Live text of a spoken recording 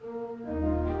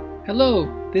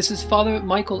Hello, this is Father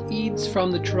Michael Eads from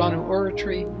the Toronto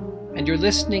Oratory, and you're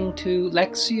listening to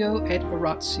Lectio et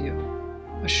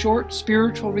Oratio, a short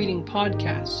spiritual reading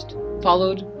podcast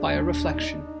followed by a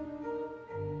reflection.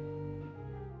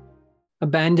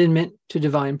 Abandonment to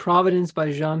Divine Providence by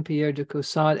Jean-Pierre de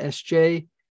Caussade, S.J.,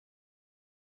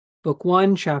 Book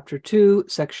 1, Chapter 2,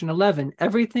 Section 11.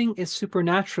 Everything is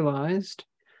supernaturalized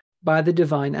by the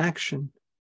divine action.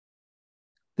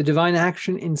 The divine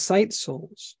action incites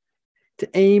souls to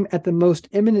aim at the most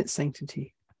eminent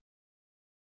sanctity.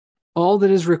 All that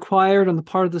is required on the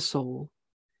part of the soul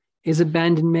is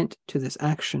abandonment to this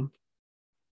action.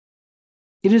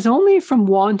 It is only from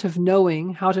want of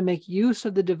knowing how to make use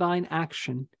of the divine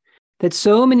action that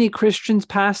so many Christians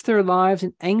pass their lives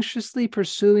in anxiously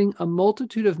pursuing a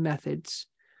multitude of methods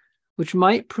which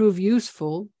might prove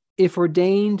useful if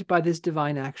ordained by this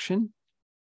divine action,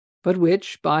 but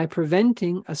which, by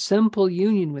preventing a simple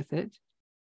union with it,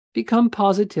 become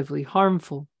positively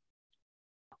harmful.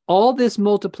 All this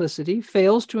multiplicity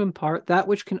fails to impart that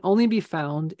which can only be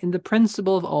found in the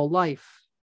principle of all life,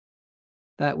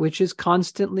 that which is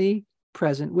constantly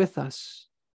present with us,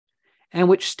 and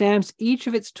which stamps each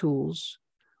of its tools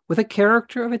with a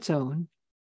character of its own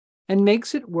and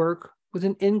makes it work with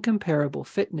an incomparable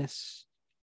fitness.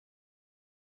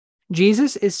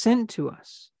 Jesus is sent to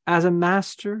us as a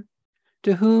master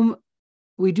to whom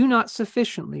we do not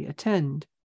sufficiently attend.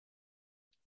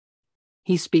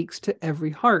 He speaks to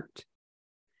every heart,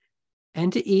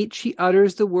 and to each he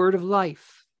utters the word of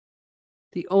life,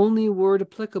 the only word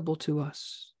applicable to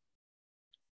us,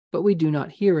 but we do not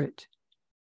hear it.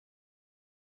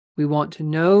 We want to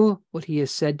know what he has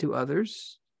said to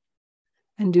others,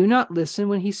 and do not listen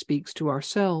when he speaks to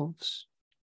ourselves.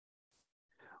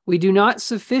 We do not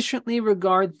sufficiently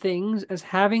regard things as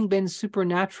having been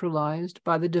supernaturalized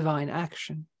by the divine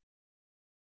action.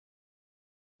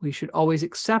 We should always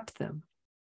accept them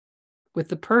with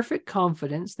the perfect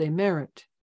confidence they merit,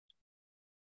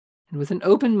 and with an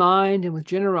open mind and with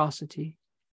generosity,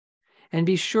 and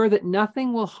be sure that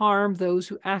nothing will harm those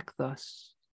who act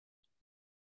thus.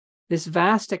 This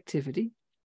vast activity,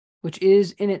 which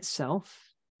is in itself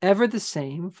ever the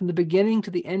same from the beginning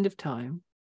to the end of time,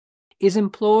 is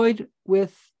employed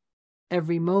with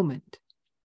every moment,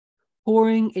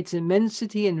 pouring its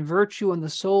immensity and virtue on the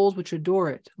souls which adore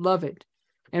it, love it,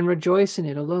 and rejoice in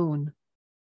it alone.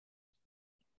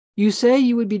 You say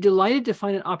you would be delighted to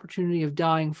find an opportunity of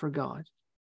dying for God,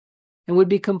 and would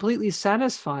be completely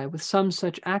satisfied with some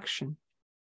such action,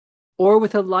 or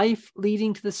with a life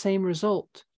leading to the same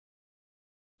result.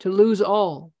 To lose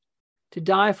all, to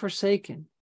die forsaken,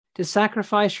 to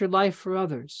sacrifice your life for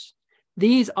others,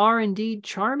 these are indeed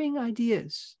charming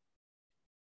ideas.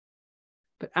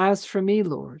 But as for me,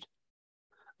 Lord,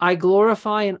 I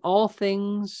glorify in all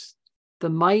things the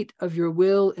might of your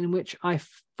will, in which I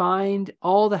find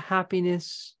all the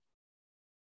happiness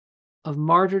of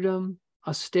martyrdom,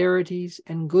 austerities,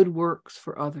 and good works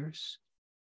for others.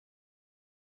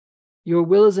 Your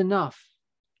will is enough,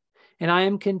 and I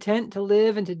am content to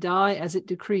live and to die as it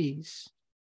decrees.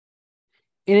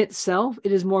 In itself,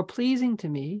 it is more pleasing to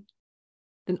me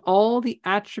than all the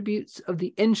attributes of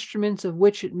the instruments of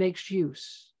which it makes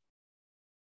use,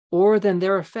 or than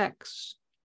their effects,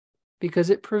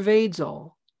 because it pervades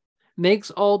all,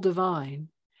 makes all divine,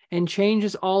 and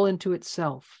changes all into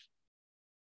itself.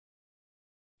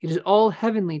 It is all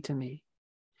heavenly to me,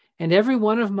 and every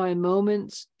one of my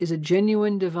moments is a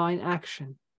genuine divine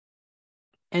action,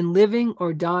 and living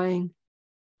or dying,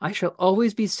 I shall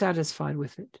always be satisfied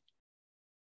with it.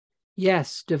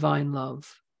 Yes, divine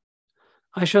love,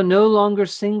 I shall no longer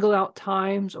single out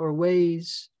times or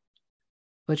ways,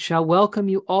 but shall welcome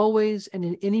you always and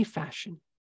in any fashion.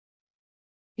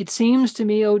 It seems to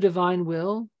me, O divine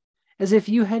will, as if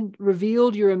you had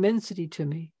revealed your immensity to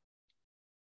me.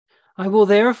 I will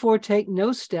therefore take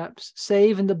no steps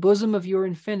save in the bosom of your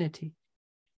infinity,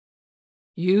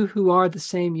 you who are the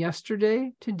same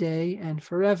yesterday, today, and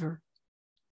forever.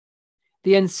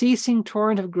 The unceasing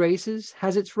torrent of graces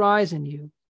has its rise in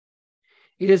you.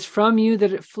 It is from you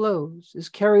that it flows, is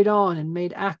carried on, and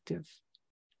made active.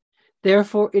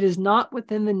 Therefore, it is not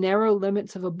within the narrow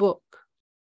limits of a book,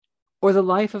 or the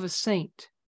life of a saint,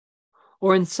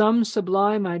 or in some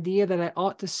sublime idea that I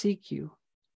ought to seek you.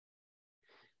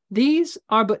 These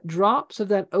are but drops of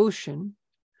that ocean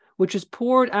which is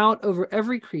poured out over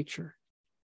every creature,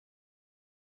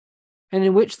 and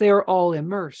in which they are all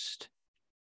immersed.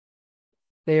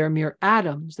 They are mere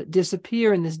atoms that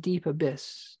disappear in this deep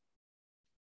abyss.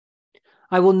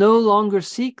 I will no longer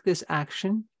seek this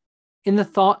action in the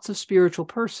thoughts of spiritual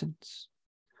persons.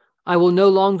 I will no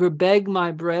longer beg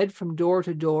my bread from door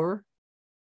to door,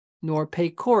 nor pay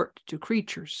court to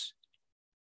creatures.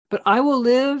 But I will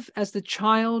live as the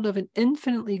child of an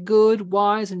infinitely good,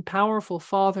 wise, and powerful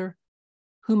Father,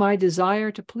 whom I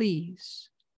desire to please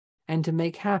and to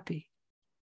make happy.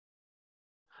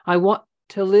 I want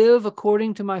to live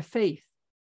according to my faith.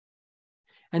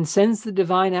 And since the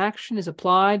divine action is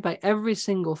applied by every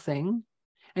single thing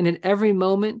and in every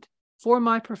moment for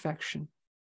my perfection,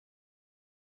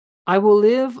 I will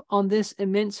live on this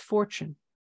immense fortune,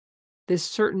 this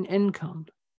certain income,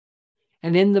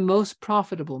 and in the most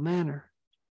profitable manner.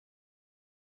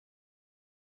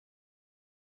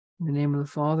 In the name of the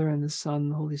Father, and the Son,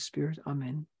 and the Holy Spirit.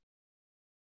 Amen.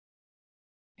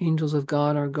 Angels of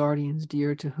God, our guardians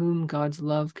dear, to whom God's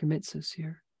love commits us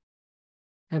here,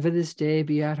 ever this day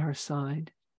be at our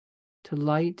side, to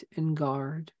light and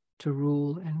guard, to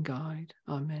rule and guide.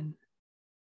 Amen.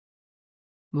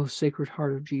 Most Sacred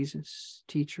Heart of Jesus,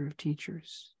 Teacher of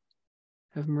teachers,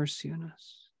 have mercy on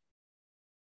us.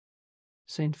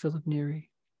 Saint Philip Neri,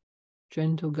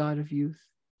 gentle God of youth,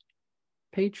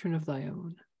 patron of thy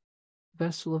own,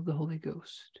 vessel of the Holy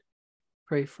Ghost,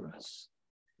 pray for us.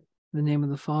 In the name of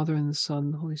the Father, and the Son,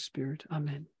 and the Holy Spirit.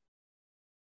 Amen.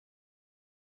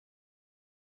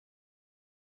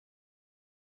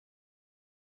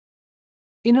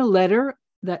 In a letter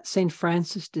that St.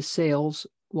 Francis de Sales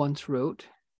once wrote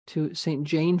to St.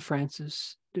 Jane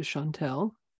Frances de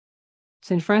Chantal,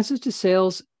 St. Francis de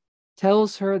Sales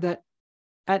tells her that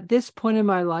at this point in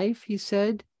my life, he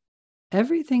said,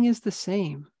 everything is the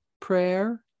same.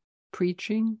 Prayer,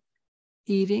 preaching,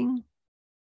 eating,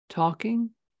 talking.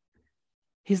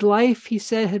 His life, he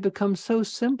said, had become so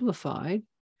simplified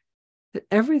that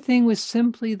everything was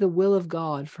simply the will of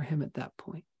God for him at that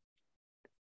point.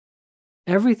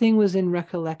 Everything was in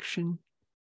recollection,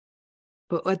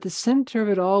 but at the center of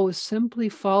it all was simply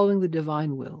following the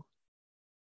divine will.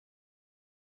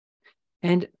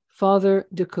 And Father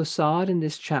de Caussade in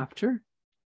this chapter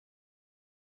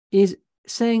is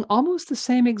saying almost the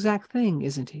same exact thing,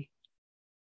 isn't he?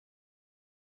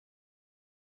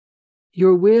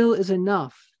 Your will is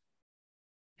enough,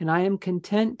 and I am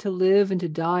content to live and to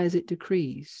die as it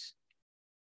decrees.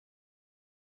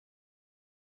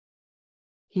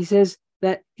 He says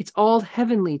that it's all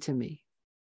heavenly to me.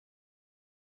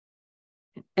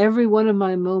 And every one of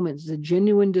my moments is a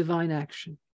genuine divine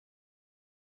action.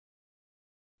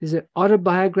 There's an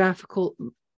autobiographical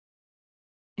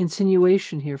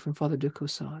insinuation here from Father de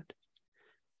Caussade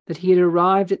that he had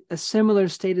arrived at a similar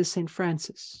state as St.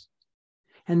 Francis.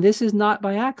 And this is not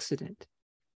by accident,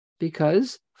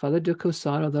 because Father de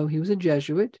Caussade, although he was a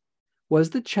Jesuit,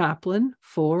 was the chaplain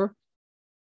for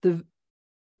the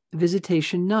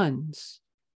Visitation nuns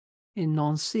in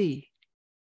Nancy.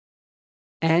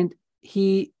 And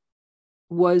he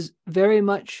was very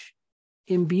much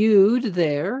imbued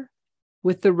there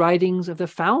with the writings of the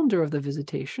founder of the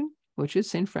Visitation, which is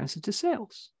St. Francis de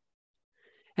Sales.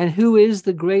 And who is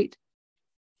the great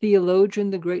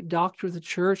theologian, the great doctor of the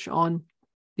church on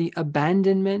the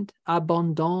abandonment,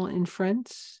 abandon in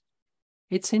French?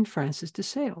 It's St. Francis de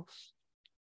Sales.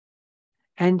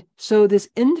 And so this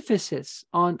emphasis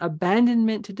on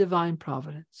abandonment to divine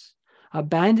providence,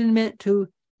 abandonment to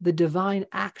the divine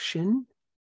action,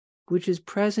 which is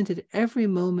present at every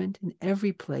moment, in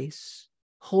every place,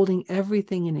 holding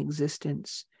everything in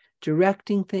existence,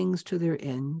 directing things to their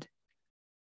end,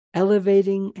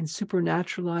 elevating and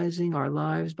supernaturalizing our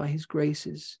lives by his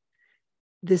graces.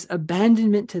 This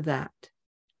abandonment to that,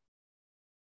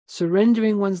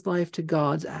 surrendering one's life to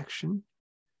God's action,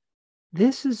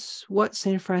 this is what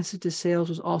St. Francis de Sales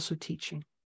was also teaching.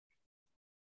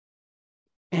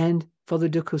 And Father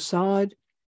de Caussade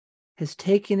has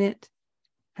taken it,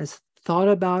 has thought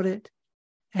about it,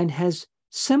 and has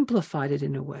simplified it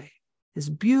in a way, this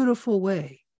beautiful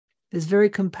way, this very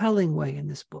compelling way in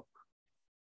this book.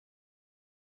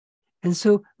 And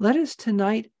so let us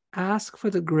tonight ask for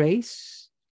the grace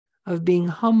of being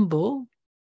humble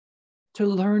to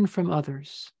learn from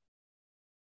others.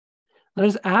 Let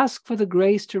us ask for the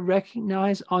grace to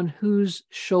recognize on whose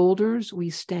shoulders we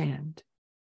stand.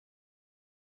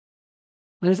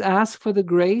 Let us ask for the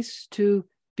grace to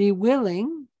be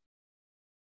willing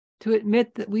to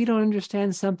admit that we don't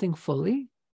understand something fully,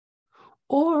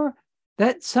 or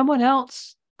that someone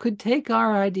else could take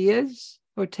our ideas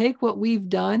or take what we've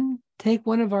done, take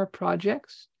one of our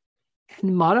projects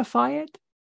and modify it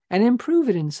and improve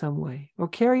it in some way or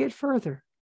carry it further.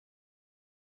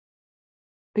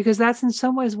 Because that's in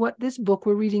some ways what this book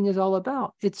we're reading is all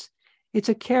about. It's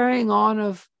a carrying on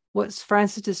of what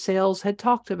Francis de Sales had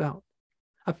talked about,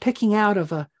 a picking out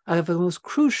of a most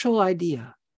crucial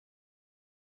idea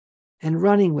and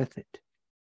running with it.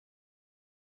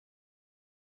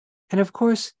 And of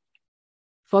course,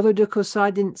 Father de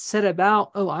Caussade didn't set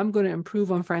about, oh, I'm going to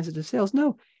improve on Francis de Sales.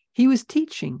 No, he was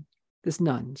teaching these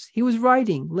nuns. He was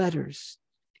writing letters,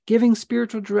 giving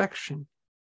spiritual direction,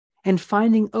 and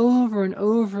finding over and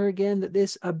over again that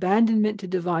this abandonment to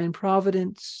divine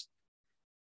providence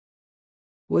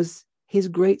was his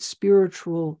great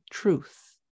spiritual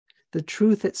truth, the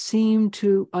truth that seemed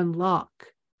to unlock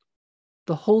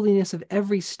the holiness of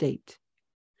every state.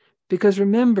 Because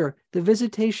remember, the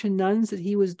visitation nuns that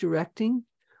he was directing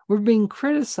were being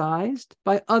criticized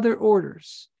by other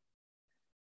orders.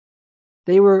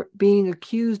 They were being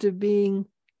accused of being,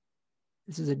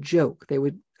 this is a joke,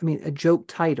 a joke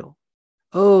title.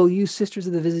 Oh, you Sisters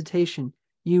of the Visitation,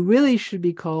 you really should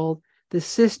be called the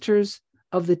Sisters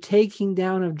of the Taking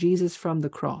Down of Jesus from the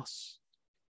Cross.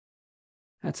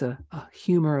 That's a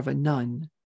humor of a nun,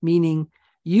 meaning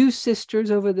you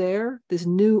sisters over there, this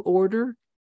new order,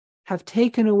 have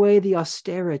taken away the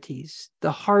austerities,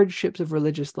 the hardships of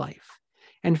religious life.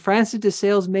 And Francis de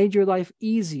Sales made your life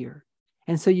easier.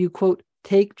 And so you, quote,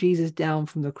 take Jesus down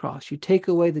from the cross. You take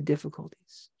away the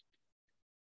difficulties.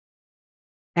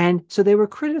 And so they were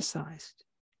criticized.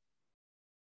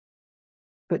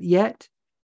 But yet,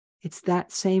 it's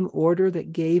that same order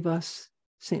that gave us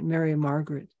St. Mary and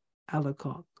Margaret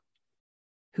Alacoque,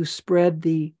 who spread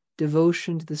the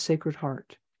devotion to the Sacred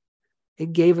Heart.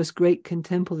 It gave us great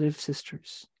contemplative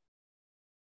sisters.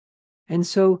 And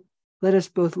so let us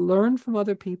both learn from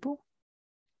other people,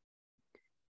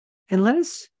 and let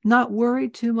us not worry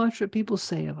too much what people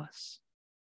say of us.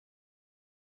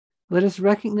 Let us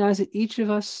recognize that each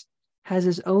of us has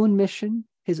his own mission,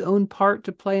 his own part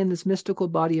to play in this mystical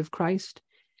body of Christ.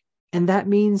 And that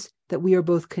means that we are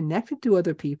both connected to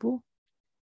other people.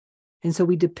 And so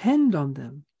we depend on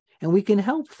them and we can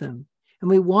help them. And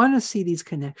we want to see these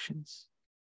connections.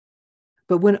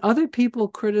 But when other people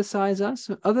criticize us,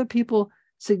 when other people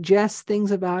suggest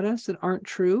things about us that aren't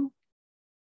true,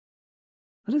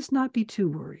 let us not be too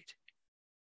worried.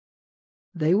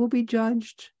 They will be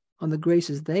judged on the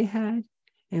graces they had,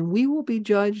 and we will be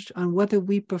judged on whether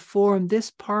we perform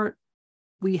this part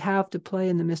we have to play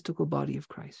in the mystical body of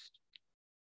Christ.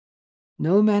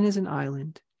 No man is an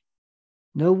island.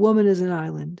 No woman is an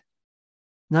island.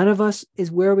 None of us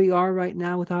is where we are right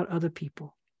now without other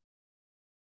people.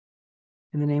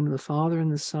 In the name of the Father, and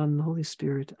the Son, and the Holy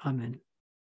Spirit, amen.